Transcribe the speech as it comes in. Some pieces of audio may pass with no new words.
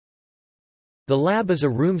The Lab is a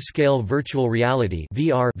room-scale virtual reality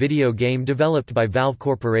 (VR) video game developed by Valve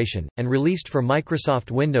Corporation, and released for Microsoft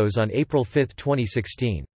Windows on April 5,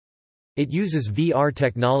 2016. It uses VR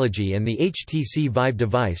technology and the HTC Vive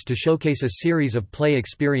device to showcase a series of play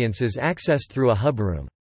experiences accessed through a hub room.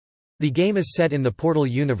 The game is set in the Portal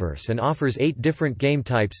universe and offers 8 different game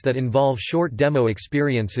types that involve short demo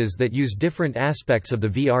experiences that use different aspects of the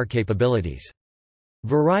VR capabilities.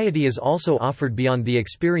 Variety is also offered beyond the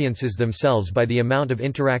experiences themselves by the amount of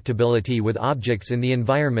interactability with objects in the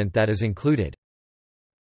environment that is included.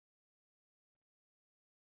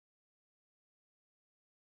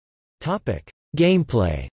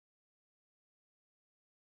 Gameplay.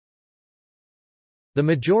 The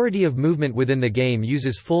majority of movement within the game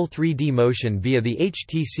uses full 3D motion via the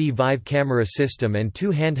HTC Vive camera system and 2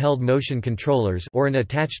 handheld motion controllers or an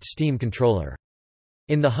attached Steam controller.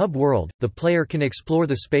 In the hub world, the player can explore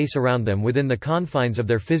the space around them within the confines of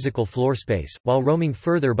their physical floor space, while roaming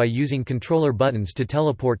further by using controller buttons to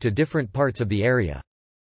teleport to different parts of the area.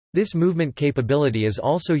 This movement capability is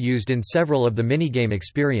also used in several of the minigame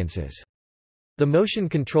experiences. The motion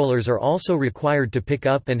controllers are also required to pick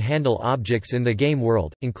up and handle objects in the game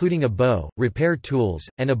world, including a bow, repair tools,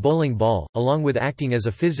 and a bowling ball, along with acting as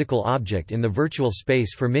a physical object in the virtual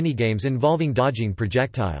space for minigames involving dodging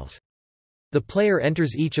projectiles. The player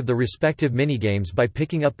enters each of the respective minigames by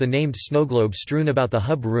picking up the named snowglobe strewn about the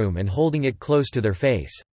hub room and holding it close to their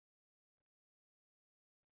face.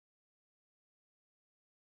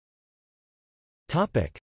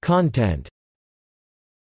 Content.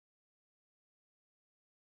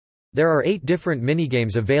 There are 8 different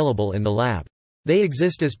minigames available in the lab. They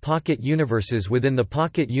exist as pocket universes within the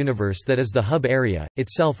pocket universe that is the hub area,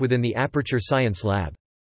 itself within the Aperture Science Lab.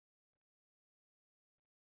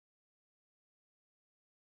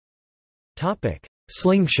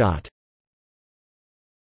 Slingshot.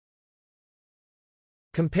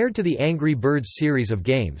 Compared to the Angry Birds series of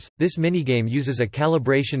games, this minigame uses a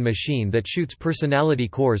calibration machine that shoots personality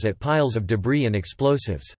cores at piles of debris and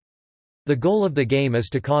explosives. The goal of the game is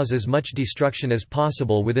to cause as much destruction as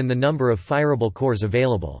possible within the number of fireable cores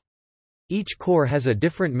available. Each core has a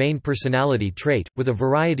different main personality trait, with a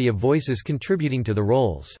variety of voices contributing to the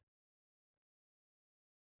roles.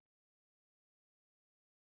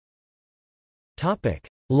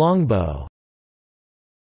 Longbow.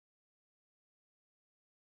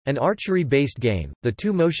 An archery-based game, the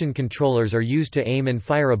 2 motion controllers are used to aim and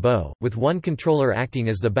fire a bow, with one controller acting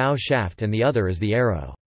as the bow shaft and the other as the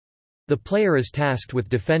arrow. The player is tasked with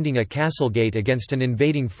defending a castle gate against an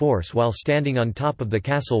invading force while standing on top of the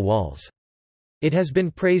castle walls. It has been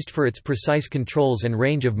praised for its precise controls and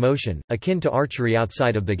range of motion, akin to archery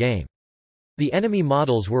outside of the game. The enemy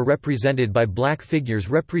models were represented by black figures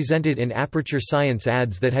represented in Aperture Science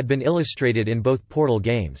ads that had been illustrated in both Portal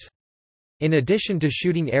games. In addition to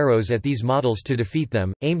shooting arrows at these models to defeat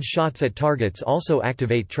them, aimed shots at targets also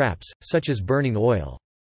activate traps, such as burning oil.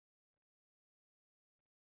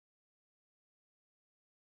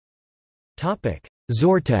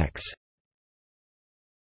 iXortex.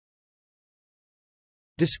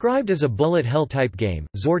 Described as a bullet hell type game,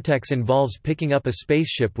 iXortex involves picking up a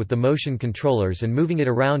spaceship with the motion controllers and moving it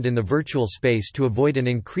around in the virtual space to avoid an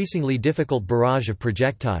increasingly difficult barrage of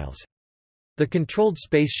projectiles. The controlled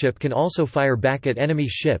spaceship can also fire back at enemy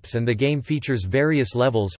ships, and the game features various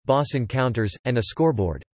levels, boss encounters, and a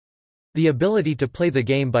scoreboard. The ability to play the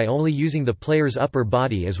game by only using the player's upper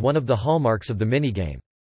body is one of the hallmarks of the minigame.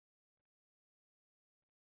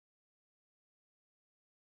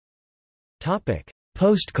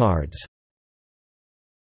 Postcards.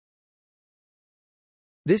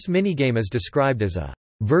 This minigame is described as a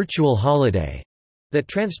virtual holiday that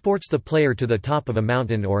transports the player to the top of a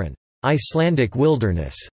mountain or an Icelandic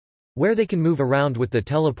wilderness, where they can move around with the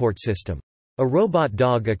teleport system. A robot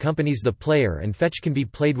dog accompanies the player, and fetch can be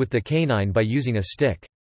played with the canine by using a stick.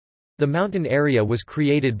 The mountain area was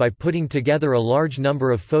created by putting together a large number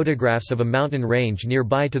of photographs of a mountain range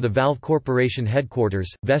nearby to the Valve Corporation headquarters,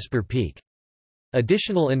 Vesper Peak.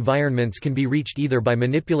 Additional environments can be reached either by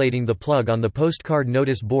manipulating the plug on the postcard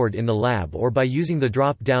notice board in the lab or by using the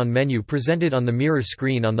drop-down menu presented on the mirror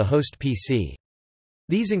screen on the host PC.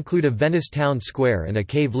 These include a Venice town square and a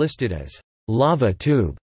cave listed as Lava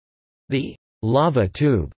Tube. The Lava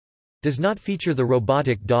Tube does not feature the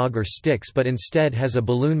robotic dog or sticks, but instead has a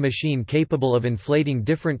balloon machine capable of inflating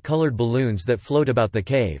different colored balloons that float about the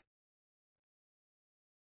cave.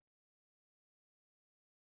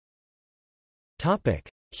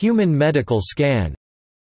 Human medical scan.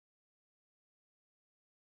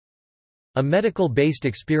 A medical-based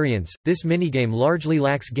experience, this minigame largely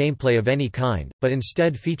lacks gameplay of any kind, but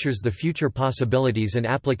instead features the future possibilities and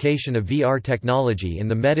application of VR technology in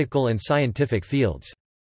the medical and scientific fields.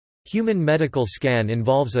 Human medical scan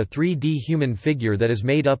involves a 3D human figure that is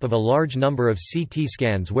made up of a large number of CT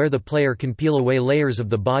scans where the player can peel away layers of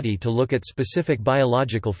the body to look at specific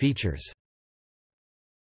biological features.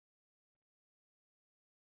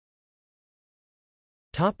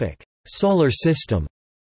 Solar system.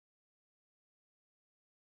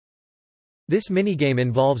 This minigame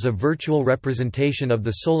involves a virtual representation of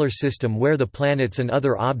the solar system where the planets and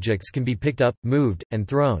other objects can be picked up, moved, and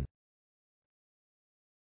thrown.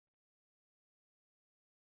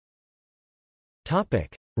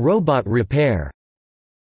 Robot repair.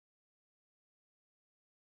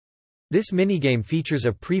 This minigame features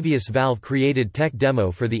a previous Valve-created tech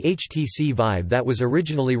demo for the HTC Vive that was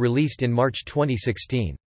originally released in March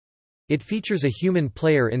 2016. It features a human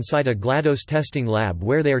player inside a GLaDOS testing lab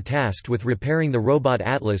where they are tasked with repairing the robot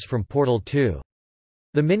Atlas from Portal 2.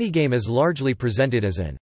 The minigame is largely presented as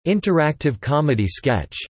an interactive comedy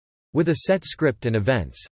sketch, with a set script and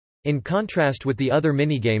events. In contrast with the other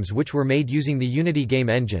minigames which were made using the Unity game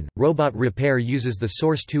engine, Robot Repair uses the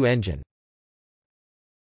Source 2 engine.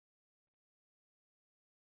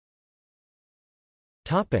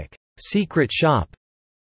 Secret Shop.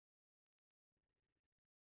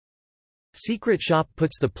 Secret Shop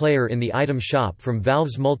puts the player in the item shop from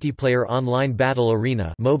Valve's multiplayer online battle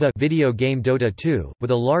arena MOBA video game Dota 2,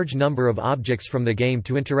 with a large number of objects from the game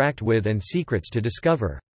to interact with and secrets to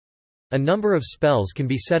discover. A number of spells can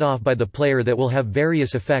be set off by the player that will have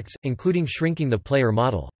various effects, including shrinking the player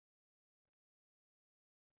model.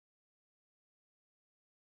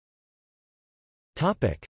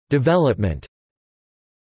 Development.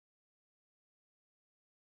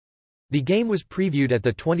 The game was previewed at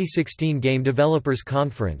the 2016 Game Developers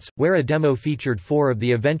Conference, where a demo featured 4 of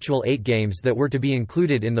the eventual 8 games that were to be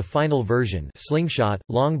included in the final version: Slingshot,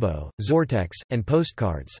 Longbow, iXortex, and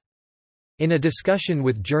Postcards. In a discussion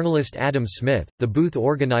with journalist Adam Smith, the booth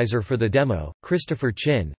organizer for the demo, Christopher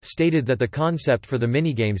Chin, stated that the concept for the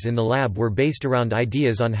minigames in the lab were based around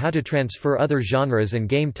ideas on how to transfer other genres and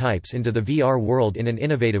game types into the VR world in an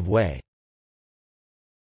innovative way.